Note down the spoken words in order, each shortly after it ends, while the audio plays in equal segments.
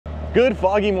Good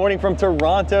foggy morning from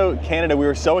Toronto, Canada. We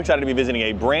were so excited to be visiting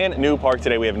a brand new park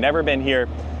today. We have never been here,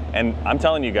 and I'm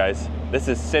telling you guys, this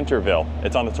is Centreville.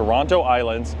 It's on the Toronto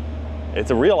Islands.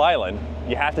 It's a real island.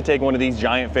 You have to take one of these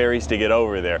giant ferries to get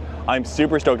over there. I'm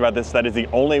super stoked about this. That is the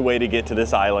only way to get to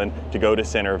this island, to go to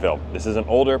Centreville. This is an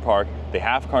older park. They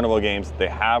have carnival games. They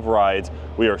have rides.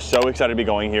 We are so excited to be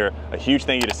going here. A huge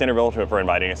thank you to Centreville for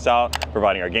inviting us out,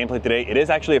 providing our gameplay today. It is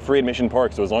actually a free admission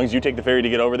park, so as long as you take the ferry to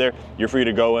get over there, you're free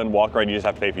to go and walk around. You just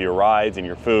have to pay for your rides and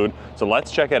your food. So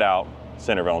let's check it out,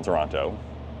 Centreville in Toronto.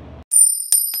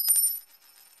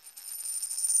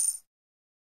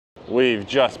 We've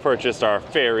just purchased our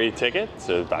ferry ticket,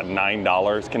 so about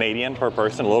 $9 Canadian per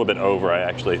person, a little bit over, I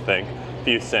actually think, a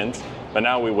few cents. But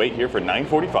now we wait here for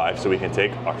 9:45 so we can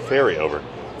take our ferry over.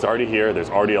 It's already here, there's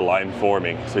already a line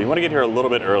forming. So you want to get here a little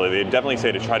bit early. They definitely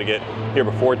say to try to get here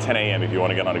before 10 a.m. if you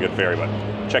want to get on a good ferry, but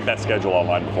check that schedule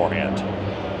online beforehand.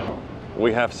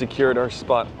 We have secured our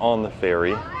spot on the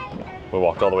ferry. We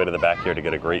walked all the way to the back here to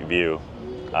get a great view.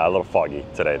 A little foggy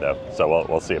today though, so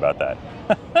we'll see about that.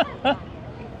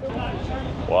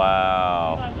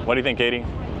 Wow. What do you think, Katie?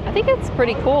 I think it's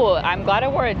pretty cool. I'm glad I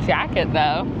wore a jacket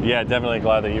though. Yeah, definitely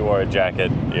glad that you wore a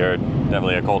jacket. You're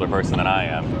definitely a colder person than I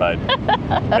am, but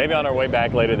maybe on our way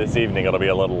back later this evening, it'll be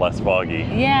a little less foggy.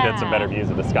 Yeah. Get some better views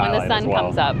of the skyline when the sun as well.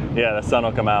 comes up. Yeah, the sun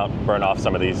will come out, burn off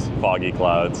some of these foggy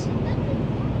clouds.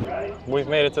 We've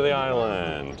made it to the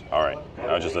island. All right,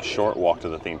 now just a short walk to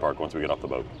the theme park once we get off the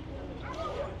boat.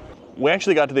 We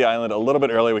actually got to the island a little bit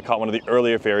early. We caught one of the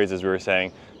earlier ferries, as we were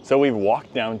saying. So we've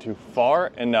walked down to Far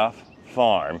Enough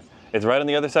Farm. It's right on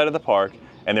the other side of the park,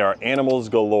 and there are animals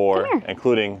galore,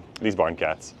 including these barn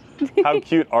cats. How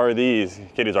cute are these?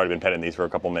 Katie's already been petting these for a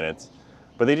couple minutes.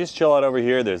 But they just chill out over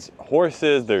here. There's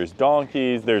horses, there's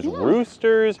donkeys, there's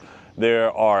roosters,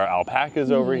 there are alpacas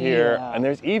over here, and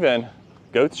there's even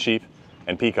goats, sheep,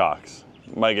 and peacocks.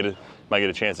 Might get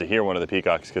a chance to hear one of the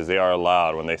peacocks because they are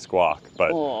loud when they squawk,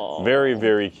 but very,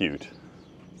 very cute.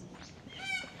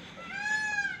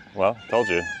 Well, told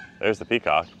you, there's the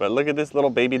peacock, but look at this little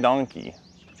baby donkey.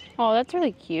 Oh, that's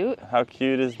really cute. How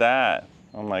cute is that?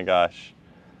 Oh my gosh.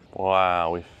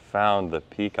 Wow, we found the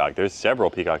peacock. There's several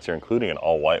peacocks here, including an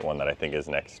all-white one that I think is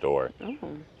next door. Oh.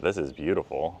 This is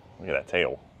beautiful. Look at that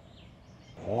tail.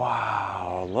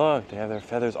 Wow, look, they have their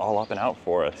feathers all up and out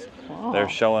for us. Oh. They're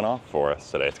showing off for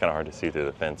us today. It's kind of hard to see through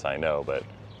the fence, I know, but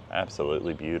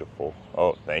absolutely beautiful.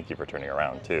 Oh, thank you for turning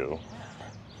around too.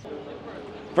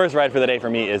 First ride for the day for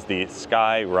me is the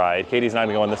Sky Ride. Katie's not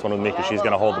gonna go on this one with me because she's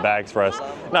gonna hold the bags for us.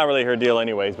 Not really her deal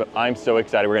anyways, but I'm so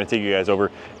excited. We're gonna take you guys over.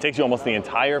 It takes you almost the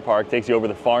entire park, takes you over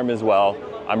the farm as well.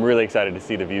 I'm really excited to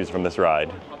see the views from this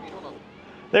ride.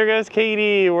 There goes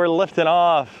Katie, we're lifting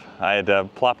off. I had to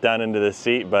plop down into this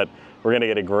seat, but we're gonna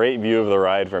get a great view of the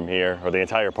ride from here, or the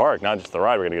entire park, not just the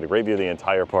ride. We're gonna get a great view of the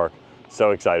entire park.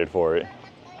 So excited for it.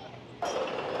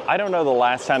 I don't know the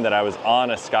last time that I was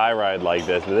on a sky ride like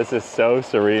this, but this is so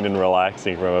serene and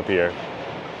relaxing from up here.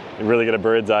 You really get a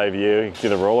bird's eye view. You can see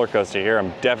the roller coaster here.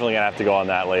 I'm definitely gonna have to go on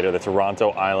that later. The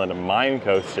Toronto Island Mine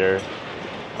Coaster.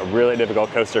 A really difficult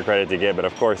coaster credit to get, but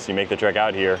of course you make the trek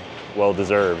out here, well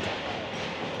deserved.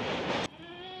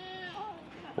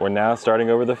 We're now starting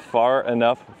over the Far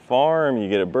Enough Farm. You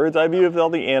get a bird's eye view of all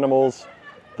the animals.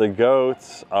 The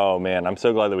goats. Oh man, I'm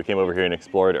so glad that we came over here and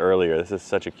explored earlier. This is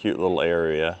such a cute little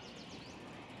area.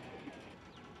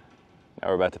 Now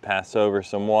we're about to pass over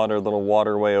some water, a little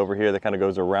waterway over here that kind of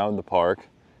goes around the park.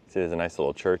 See, there's a nice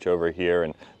little church over here,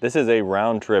 and this is a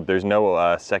round trip. There's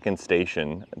no second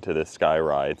station to this sky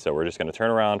ride, so we're just gonna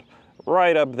turn around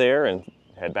right up there and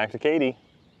head back to Katie.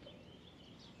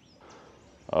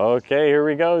 Okay, here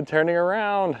we go, turning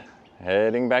around.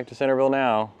 Heading back to Centreville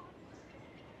now.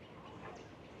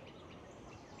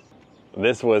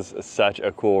 This was such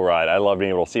a cool ride. I love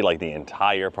being able to see like the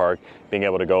entire park, being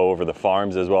able to go over the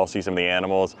farms as well, see some of the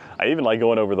animals. I even like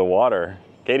going over the water.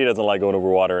 Katie doesn't like going over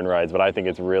water in rides, but I think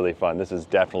it's really fun. This is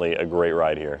definitely a great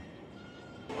ride here.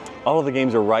 All of the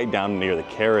games are right down near the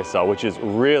carousel, which is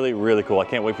really, really cool. I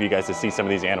can't wait for you guys to see some of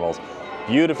these animals.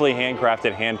 Beautifully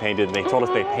handcrafted, hand-painted. They told us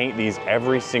they paint these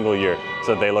every single year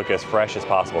so that they look as fresh as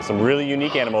possible. Some really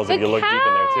unique animals if you look deep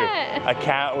in there too. A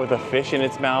cat with a fish in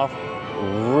its mouth.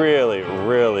 Really,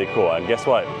 really cool. And guess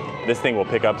what? This thing will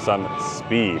pick up some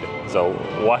speed. So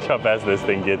watch how fast this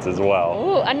thing gets as well.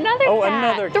 Ooh, another cat.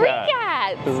 Another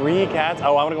cat. 3 cats. 3 cats?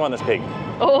 Oh, I want to go on this pig.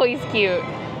 Oh, he's cute.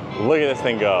 Look at this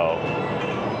thing go.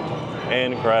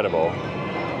 Incredible.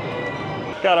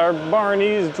 Got our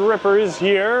Barney's drippers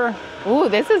here. Ooh,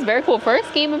 this is very cool.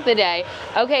 First game of the day.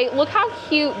 Okay, look how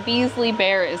cute Beasley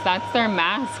Bear is. That's their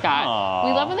mascot. Aww.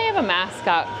 We love when they have a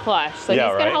mascot plush. So yeah,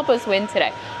 he's gonna help us win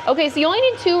today. Okay, so you only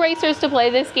need 2 racers to play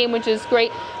this game, which is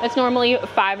great. That's normally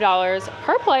 $5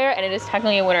 per player, and it is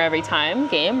technically a winner every time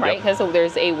game, right? Because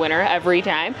there's a winner every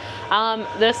time.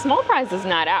 The small prize is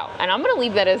not out, and I'm gonna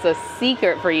leave that as a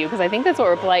secret for you because I think that's what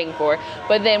we're playing for.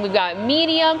 But then we've got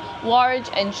medium, large,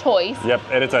 and choice. Yep,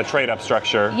 and it's a trade-up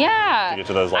structure. Yeah. To get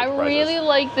to those large prizes. I really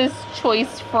like this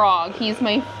choice frog. He's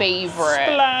my favorite.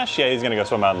 Splash! Yeah, he's gonna go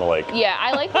swim out in the lake. Yeah,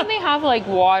 I like when they have like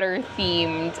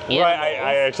water-themed animals. Right,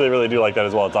 I actually really do like that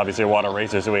as well. It's obviously a water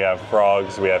racer, so we have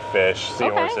frogs, we have fish,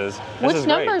 seahorses. Which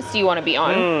numbers do you want to be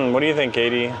on? What do you think,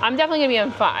 Katie? I'm definitely gonna be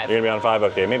on 5. You're gonna be on 5?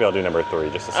 Okay, maybe I'll do number 3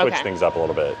 just to switch things up a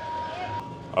little bit.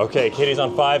 Okay, Katie's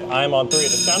on 5, I'm on 3.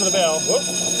 At the sound of the bell. Whoop.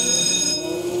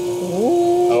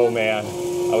 Oh man,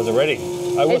 I wasn't ready.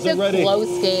 I wasn't ready. It's a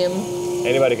close game.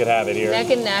 Anybody could have it here. Neck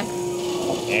and neck.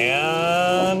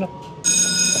 And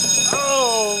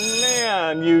oh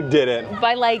man, you did it.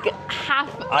 By like half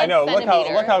a I know,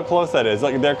 centimeter. look how close that is.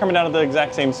 Like they're coming down at the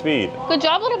exact same speed. Good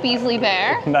job, little Beasley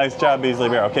Bear. Nice job, Beasley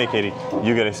Bear. Okay, Katie,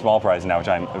 you get a small prize now, which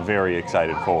I'm very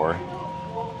excited for.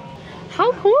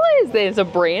 How cool is this? A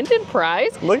branded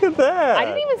prize? Look at that. I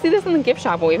didn't even see this in the gift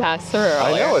shop when we passed through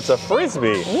earlier. I know, it's a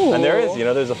Frisbee. Ooh. And there is,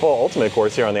 there's a full Ultimate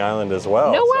course here on the island as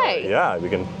well. No So, way. yeah, we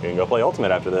can go play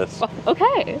Ultimate after this. Oh,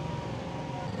 okay.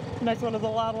 Next one is a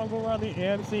loud one around the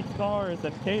AMC cars,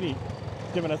 and Katie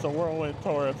giving us a whirlwind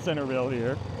tour of Centreville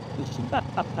here.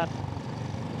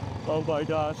 Oh my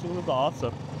gosh, this is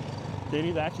awesome.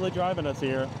 Katie's actually driving us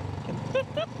here.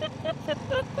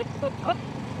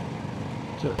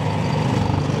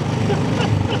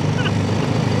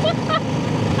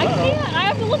 I can't. I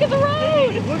have to look at the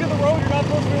road. Hey, look at the road. You're not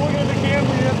supposed to be looking at the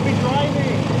camera. You have to be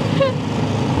driving.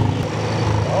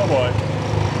 Oh boy.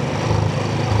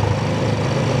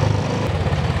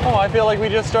 Oh, I feel like we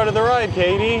just started the ride,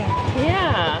 Katie.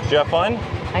 Yeah. Did you have fun?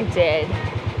 I did.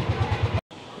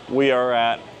 We are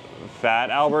at Fat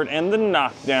Albert and the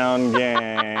Knockdown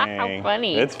Gang. How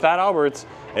funny. It's Fat Albert's.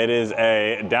 It is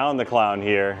a down the clown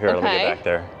here. Here, let me get back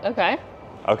there. Okay.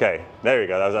 Okay, there you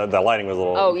go. That was, the lighting was a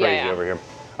little crazy over here.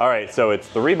 All right, so it's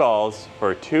 3 balls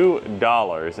for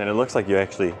 $2, and it looks like you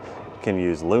actually can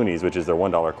use loonies, which is their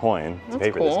 $1 coin, to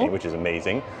pay for this game, which is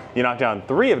amazing. You knock down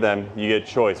 3 of them, you get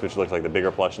choice, which looks like the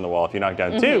bigger plush in the wall. If you knock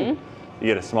down 2, you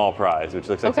get a small prize, which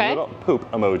looks like some little poop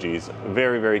emojis.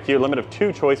 Very, very cute. Limit of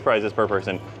 2 choice prizes per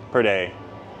person per day.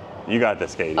 You got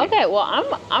this, Katie. Okay, well,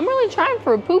 I'm really trying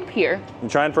for a poop here. I'm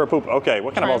trying for a poop. Okay,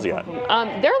 what kind of balls you got?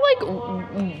 They're like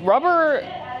rubber.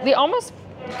 They almost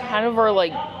kind of are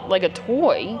like a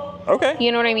toy. Okay.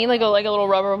 You know what I mean? Like a little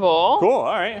rubber ball. Cool.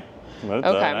 All right. That's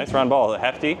a nice round ball.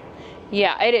 Hefty.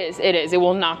 Yeah, it is. It is. It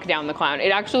will knock down the clown.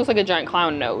 It actually looks like a giant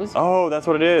clown nose. Oh, that's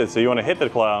what it is. So you want to hit the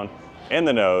clown in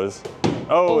the nose.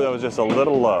 Oh, that was just a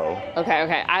little low. Okay.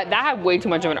 Okay. That had way too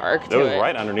much of an arc to it. It was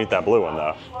right underneath that blue one,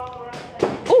 though.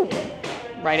 Ooh.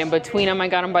 Right in between them. I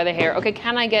got him by the hair. Okay,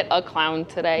 can I get a clown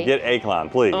today? Get a clown,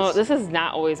 please. Oh, this is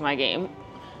not always my game.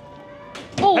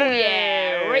 Oh,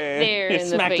 yeah, right there in the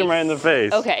face. You smacked him right in the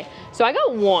face. Okay, so I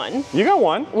got 1. You got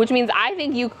 1. Which means I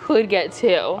think you could get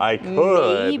 2. I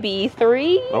could. Maybe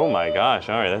 3. Oh my gosh,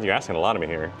 all right, you're asking a lot of me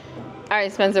here. All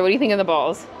right, Spencer, what do you think of the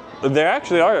balls? There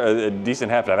actually are a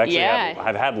decent heft. I've actually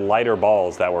I've had lighter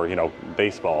balls that were,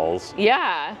 baseballs.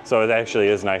 Yeah. So it actually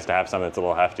is nice to have something that's a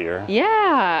little heftier.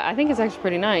 Yeah, I think it's actually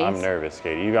pretty nice. I'm nervous,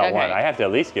 Katie. You got 1. I have to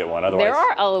at least get 1, otherwise. There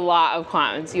are a lot of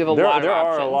clowns. You have a lot of options. There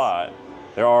are a lot.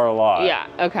 There are a lot. Yeah,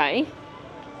 okay.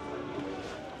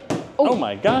 Oh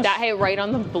my gosh. That hit right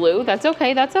on the blue. That's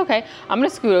okay, that's okay. I'm gonna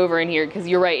scoot over in here because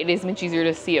you're right, it is much easier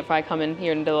to see if I come in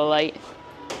here into the light.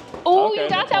 Oh, you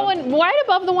got that one right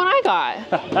above the one I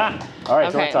got. All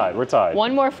right, so we're tied. We're tied.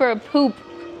 1 more for a poop.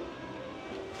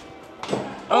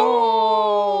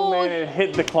 Oh, man, it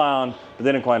hit the clown, but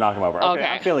didn't quite knock him over. Okay,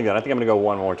 I'm feeling good. I think I'm gonna go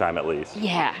 1 more time at least.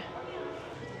 Yeah.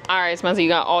 All right, Spencer, you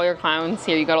got all your clowns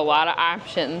here. You got a lot of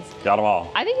options. Got them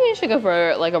all. I think you should go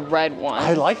for like a red one.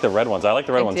 I like the red ones. I like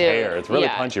the red one's hair. It's really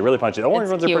punchy, really punchy. The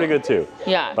orange ones are pretty good too.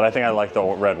 Yeah. But I think I like the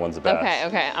red ones the best. Okay,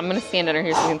 okay. I'm gonna stand under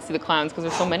here so you can see the clowns because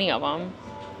there's so many of them.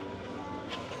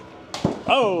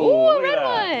 Oh, ooh, a look red at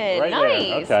that. one. Right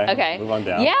Nice. there. Okay. Okay. Move on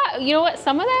down. Yeah, you know what?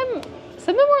 Some of them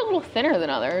were a little thinner than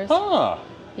others. Huh.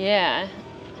 Yeah.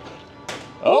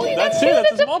 Oh, ooh, that's 2.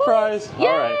 That's a small prize. Yay.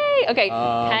 All right. Okay.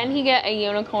 Can he get a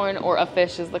unicorn or a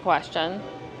fish is the question.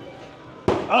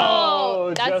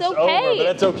 Oh, that's just okay. over, but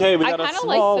that's okay. We got a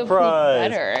small like the prize.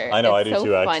 Poop better. I know, it's I do so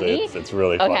too. Actually, funny. it's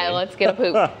really funny. Okay, let's get a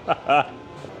poop.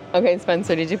 Okay,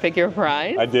 Spencer, did you pick your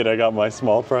prize? I did. I got my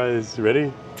small prize. Ready?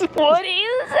 What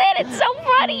is it? It's so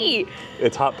funny.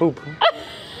 It's hot poop.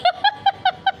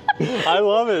 I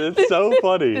love it. It's so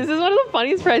funny. This is one of the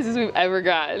funniest prizes we've ever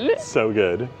gotten. So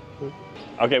good.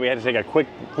 Okay, we had to take a quick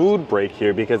food break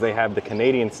here because they have the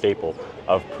Canadian staple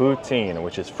of poutine,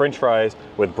 which is French fries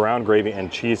with brown gravy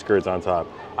and cheese curds on top.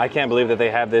 I can't believe that they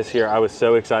have this here. I was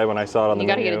so excited when I saw it on the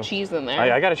menu. You gotta get a cheese in there.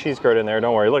 I got a cheese curd in there.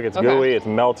 Don't worry. Look, it's gooey. It's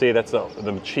melty. That's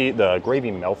the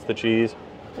gravy melts the cheese.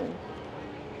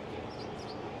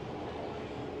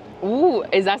 Ooh,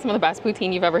 is that some of the best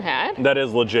poutine you've ever had? That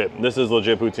is legit. This is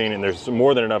legit poutine, and there's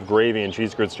more than enough gravy and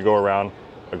cheese curds to go around.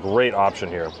 A great option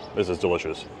here. This is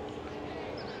delicious.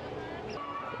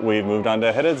 We've moved on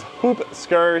to Hedda's hoop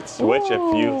skirts, which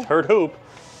if you've heard hoop,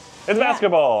 it's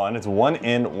basketball, and it's 1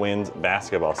 in wins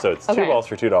basketball. So it's 2 balls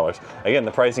for $2. Again,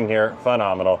 the pricing here,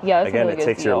 phenomenal. Yeah, again, really it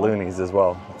takes your loonies as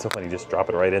well. It's so funny, you just drop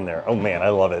it right in there. Oh man, I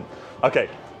love it. Okay,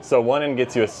 so 1 in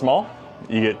gets you a small,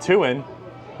 you get 2 in,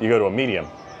 you go to a medium.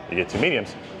 You get 2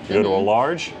 mediums, you go to a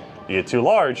large, you get 2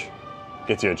 large,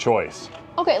 gets you a choice.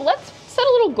 Okay, let's set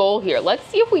a little goal here. Let's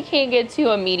see if we can't get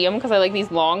to a medium, because I like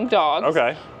these long dogs.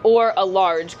 Okay. Or a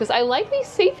large, because I like these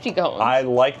safety cones. I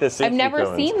like the safety cones. I've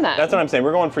never seen that. That's what I'm saying.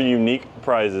 We're going for unique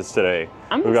prizes today.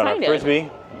 I'm We've got our excited.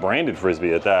 Frisbee, branded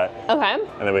Frisbee at that. Okay.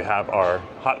 And then we have our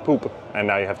hot poop, and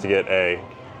now you have to get a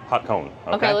hot cone.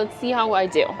 Okay, let's see how I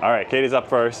do. All right, Katie's up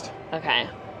first. Okay.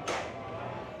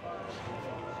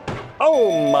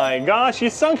 Oh my gosh, you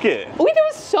sunk it. Oh, that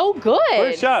was so good.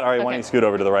 First shot. All right, why don't you scoot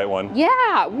over to the right one?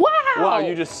 Yeah, wow. Wow,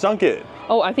 you just sunk it.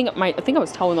 Oh, I think I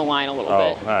was towing the line a little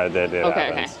bit. Oh, that Okay,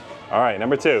 happens. All right,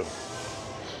 number 2.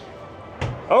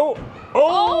 Oh,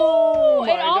 Oh,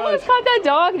 my it almost gosh. caught that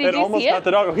dog. Did It you almost see it? got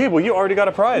the dog. Okay, well, you already got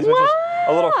a prize, which is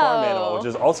a little farm animal, Wow. which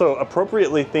is also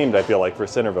appropriately themed, I feel like, for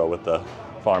Centreville with the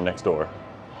farm next door.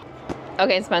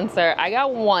 Okay, Spencer, I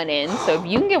got 1 in, so if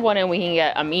you can get 1 in, we can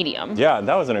get a medium. Yeah,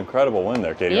 that was an incredible win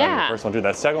there, Katie. Yeah. On your first one, too.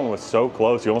 That second one was so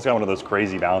close. You almost got one of those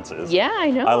crazy bounces. Yeah,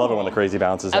 I know. I love it when the crazy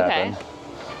bounces happen.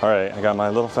 All right, I got my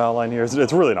little foul line here. It's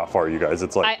really not far, you guys.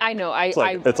 It's like I know. it's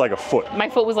like a foot. My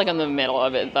foot was like in the middle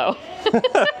of it, though.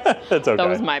 It's okay. That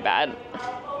was my bad.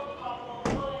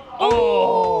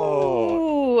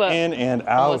 Oh. Ooh. In and I'm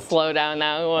out. gonna slow down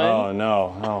that one. Oh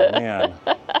no. Oh man.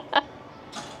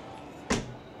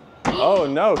 Oh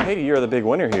no, Katie, you're the big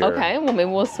winner here. Okay, well maybe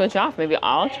we'll switch off. Maybe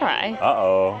I'll try.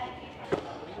 Uh-oh.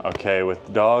 Okay,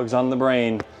 with dogs on the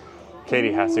brain,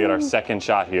 Katie has to get our second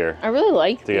shot here I really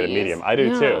like to get a these. medium. I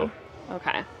do too.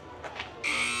 Okay.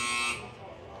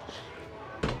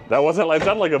 That wasn't like, it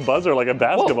sounded like a buzzer, like a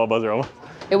basketball buzzer almost.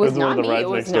 It was one of not the me. rides It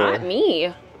was next door. not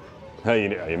me. Oh,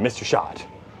 you missed your shot.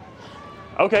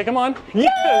 Okay, come on. Yes!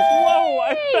 Whoa!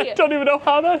 I don't even know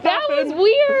how that happened. That was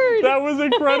weird. That was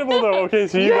incredible, though. Okay,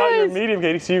 so you got your Yes. medium,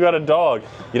 Katie, so you got a dog.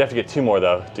 You'd have to get 2 more,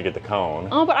 though, to get the cone.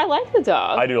 Oh, but I like the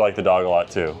dog. I do like the dog a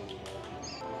lot, too.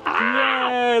 Ah!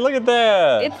 Yay, look at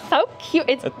that. It's so cute.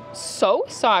 It's so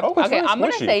soft. Oh, it's okay, really I'm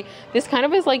gonna squishy. say this kind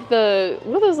of is like what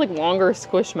are those like longer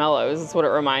squishmallows? Is what it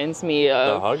reminds me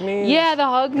of. The Hug Me's? Yeah, the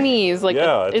Hug Me's. Like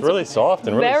Yeah, it's really soft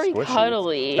and really very squishy.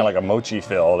 cuddly. Kind of like a mochi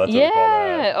fill. That's what we call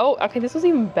Yeah. that. Oh, okay. This was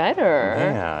even better.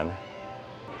 Man.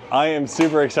 I am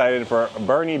super excited for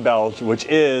Bernie Belch, which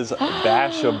is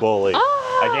Bash a Bully.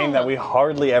 A game that we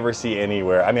hardly ever see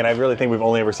anywhere. I mean, I really think we've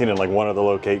only ever seen it in like one other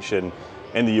location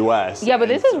in the US. Yeah, but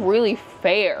this is really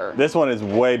fair. This one is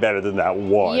way better than that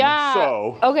one. Yeah.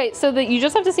 So. Okay, so that you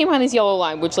just have to see behind this yellow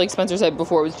line, which, like Spencer said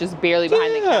before, was just barely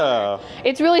behind the counter.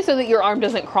 It's really so that your arm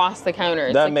doesn't cross the counter.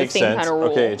 It's That like makes the same sense. kind of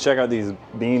rule. Okay, check out these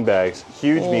bean bags.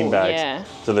 Huge bean bags. yeah.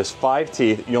 So there's 5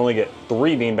 teeth. You only get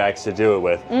 3 bean bags to do it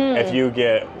with. If you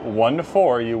get 1 to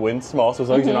 4, you win small. So as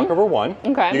long as you knock over 1,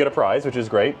 Okay. you get a prize, which is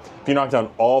great. If you knock down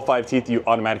all 5 teeth, you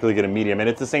automatically get a medium. And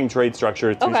it's the same trade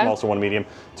structure. 2 Okay. smalls to 1 medium,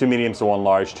 2 mediums to 1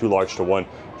 large, 2 large to 1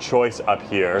 choice up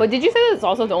here. But did you say that it's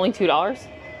also only $2?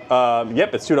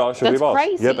 Yep, it's $2 for 3 That's balls.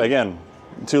 crazy. Yep, again,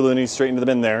 2 loonies straight into the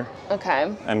bin there.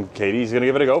 Okay. And Katie's gonna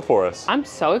give it a go for us. I'm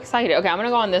so excited. Okay, I'm gonna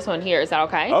go on this one here. Is that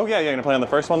okay? Oh yeah, you're gonna play on the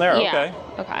first one there? Yeah. Okay.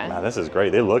 Okay. Wow, this is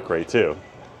great. They look great too.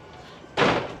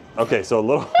 Okay, so a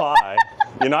little high.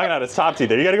 You're knocking out his top teeth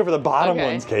there. You gotta go for the bottom Okay.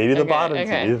 ones, Katie, the Okay, bottom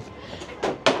okay. teeth.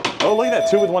 Oh, look at that,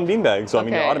 2 with 1 beanbag. So I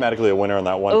mean, you're Okay. automatically a winner on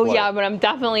that one Oh play. yeah, but I'm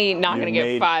definitely not You gonna get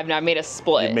made- 5. Now I made a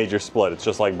split. You made your split. It's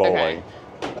just like bowling.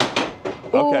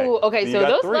 Ooh, okay, you so got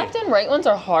those 3. left and right ones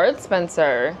are hard,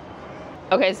 Spencer.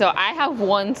 Okay, so I have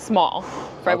 1 small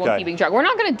for everyone Okay. keeping track. We're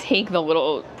not gonna take the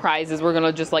little prizes. We're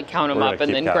gonna just like count them We're up gonna and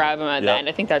keep then counting. grab them at the Yep. end.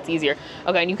 I think that's easier.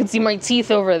 Okay, and you can see my teeth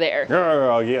over there.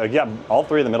 Yeah, all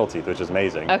 3 of the middle teeth, which is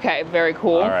amazing. Okay, very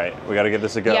cool. All right, we gotta give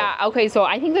this a go. Yeah, okay, so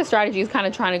I think the strategy is kind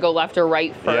of trying to go left or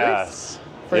right first. Yes.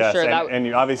 For yes. sure. And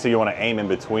you, obviously you want to aim in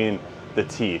between the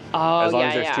teeth. Oh, as long yeah,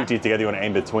 as there's yeah. 2 teeth together, you want to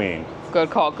aim between. Good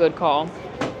call, good call.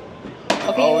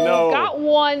 Okay, Oh, no. got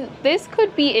 1. This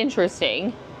could be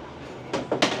interesting.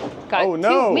 got Oh,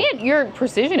 no. Man, your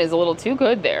precision is a little too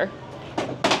good there.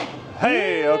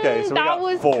 Hey, okay, so we that got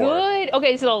was 4. good.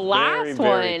 Okay, so the last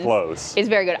very one close. is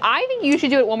very good. I think you should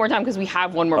do it one more time because we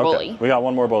have one more bully. We got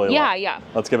one more bully Yeah, left. yeah.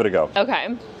 Let's give it a go. Okay.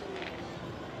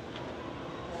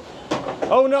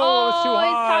 Oh no, it's too his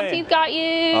high. top teeth got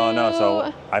you. Oh no,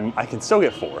 so I can still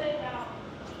get 4.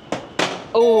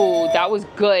 Oh, that was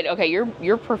good. Okay,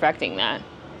 you're perfecting that.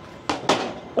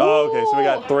 Oh, okay, so we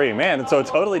got 3. Man, so a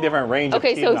totally different range of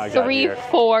teeth Okay, so knocked out 3, here.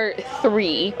 4,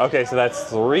 3. Okay, so that's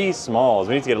 3 smalls.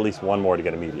 We need to get at least 1 more to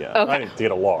get a medium. Okay. I need to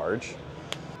get a large.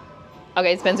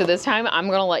 Okay, Spencer, this time I'm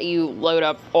gonna let you load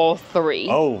up all 3.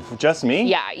 Oh, just me?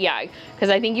 Yeah, because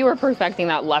I think you were perfecting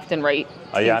that left and right.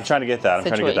 Oh yeah, I'm trying to get that. I'm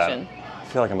situation. trying to get that. I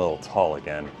feel like I'm a little tall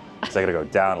again. So I gotta go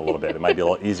down a little bit. It might be a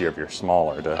little easier if you're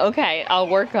smaller to. Okay, I'll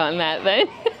work on that then.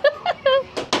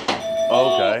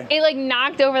 Okay. It like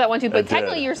knocked over that one tooth, but It did.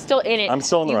 technically you're still in it. I'm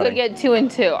still in the You running. could get 2 and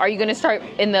 2. Are you gonna start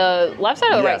in the left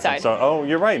side or the right Yes, side? so, oh,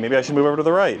 you're right. Maybe I should move over to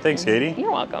the right. Thanks, Katie.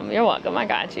 You're welcome. You're welcome. I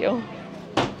got you.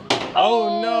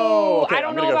 Oh no! Okay, I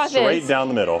don't I'm know gonna go about straight this. down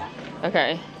the middle.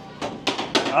 Okay.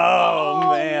 Oh,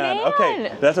 man. man.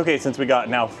 Okay, that's okay since we got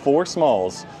now 4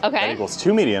 smalls. Okay. That equals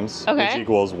 2 mediums, Okay. which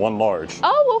equals 1 large.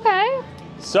 Oh, okay.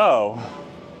 So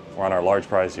we're on our large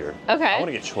prize here. Okay. I want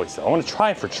to get choice though. I want to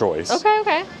try for choice.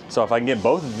 Okay. So if I can get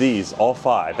both of these, all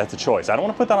 5, that's a choice. I don't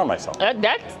want to put that on myself.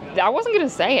 I wasn't gonna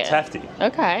say it. It's hefty.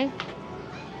 Okay.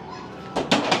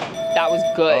 That was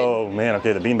good. Oh man,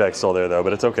 okay, the beanbag's still there though,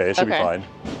 but it's okay. It should be Okay. fine.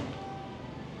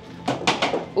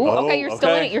 Ooh, Oh, okay, you're still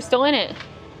in okay. it. You're still in it.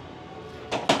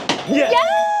 Yes!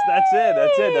 That's it.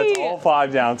 That's Yay! all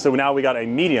 5 down. So now we got a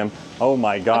medium. Oh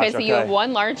my gosh. Okay, so you have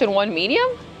 1 large and 1 medium?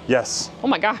 Yes. Oh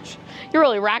my gosh. You're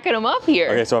really racking them up here.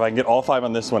 Okay, so if I can get all 5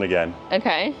 on this one again,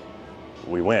 Okay.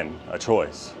 we win. A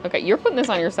choice. Okay, you're putting this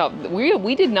on yourself.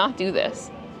 We did not do this.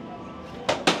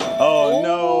 Oh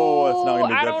no, it's not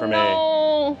gonna be good for me.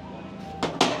 Know.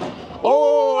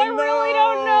 Oh, I really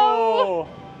don't know.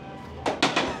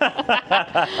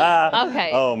 Okay.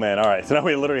 Oh man, all right. So now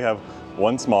we literally have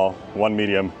 1 small, 1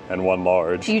 medium, and 1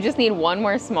 large. You just need 1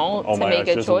 more small Oh to my make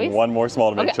gosh, a just choice? 1 more small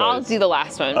to make Okay, choice. I'll do the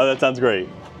last one. Oh, that sounds great.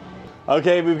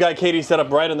 Okay, we've got Katie set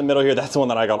up right in the middle here. That's the one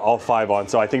that I got all 5 on,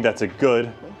 so I think that's a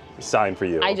good sign for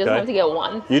you. I just okay? have to get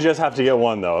 1. You just have to get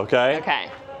 1 though, okay? Okay.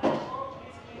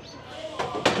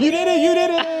 You did it! You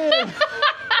did it!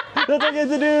 That's what I get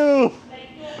to do.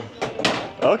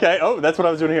 Okay. Oh, that's what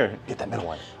I was doing here. Get that middle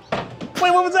one.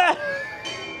 Wait, what was that?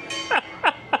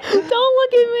 Don't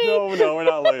look at me. No, we're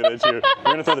not looking at you. We're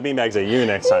gonna throw the beanbags at you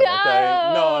next time,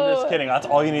 okay? No, I'm just kidding. That's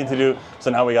all you need to do.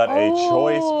 So now we got a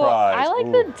choice prize. I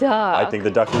like the duck. I think the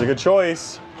duck is a good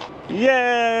choice.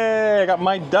 Yay! I got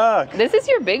my duck. This is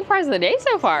your big prize of the day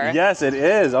so far. Yes, it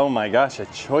is. Oh my gosh, a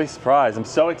choice prize. I'm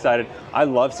so excited. I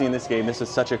love seeing this game. This is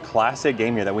such a classic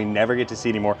game here that we never get to see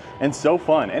anymore, and so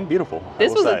fun and beautiful.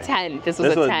 This was a 10. This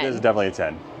was a 10. This is definitely a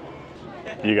 10.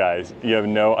 You guys, you have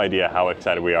no idea how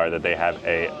excited we are that they have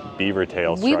a beaver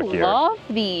tail struck here. We love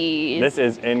these. This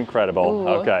is incredible. Ooh.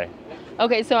 Okay.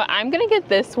 Okay, so I'm gonna get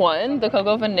this one, the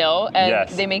Cocoa Vanille, and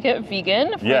Yes. they make it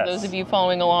vegan for Yes. those of you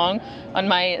following along on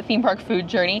my theme park food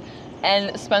journey.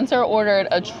 And Spencer ordered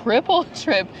a triple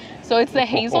trip. So it's the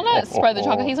hazelnut spread, the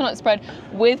chocolate hazelnut spread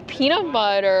with peanut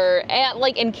butter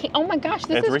and oh my gosh,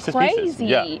 this It's is Reese's crazy. Pieces.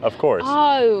 Yeah, of course.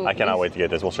 Oh, I cannot wait to get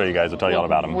this. We'll show you guys. We'll tell you all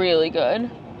about them. Really good.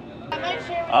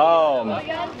 Oh,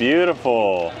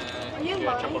 beautiful.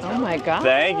 Oh my god.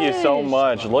 Thank you so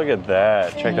much. Look at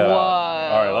that. Check that Whoa.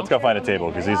 out. All right, let's go find a table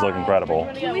because these look incredible.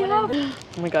 Oh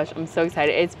my gosh, I'm so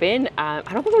excited. It's been, I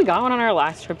don't think we got one on our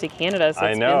last trip to Canada, so I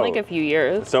it's know. been like a few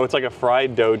years. So it's like a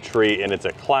fried dough treat, and it's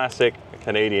a classic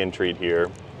Canadian treat here.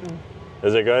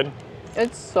 Is it good?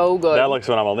 It's so good. That looks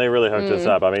phenomenal. They really hooked us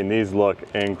up. I mean, these look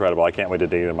incredible. I can't wait to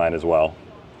dig into mine as well.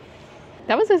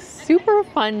 That was a super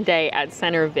fun day at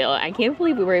Centreville. I can't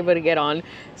believe we were able to get on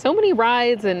so many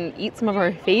rides and eat some of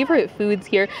our favorite foods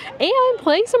here and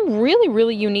play some really,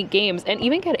 really unique games and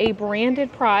even get a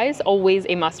branded prize, always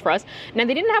a must for us. Now,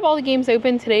 they didn't have all the games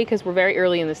open today because we're very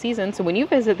early in the season, so when you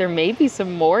visit, there may be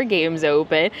some more games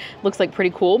open. Looks like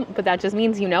pretty cool, but that just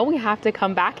means, you know, we have to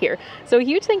come back here. So a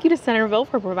huge thank you to Centreville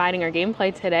for providing our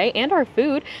gameplay today and our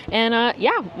food. And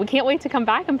yeah, we can't wait to come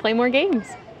back and play more games.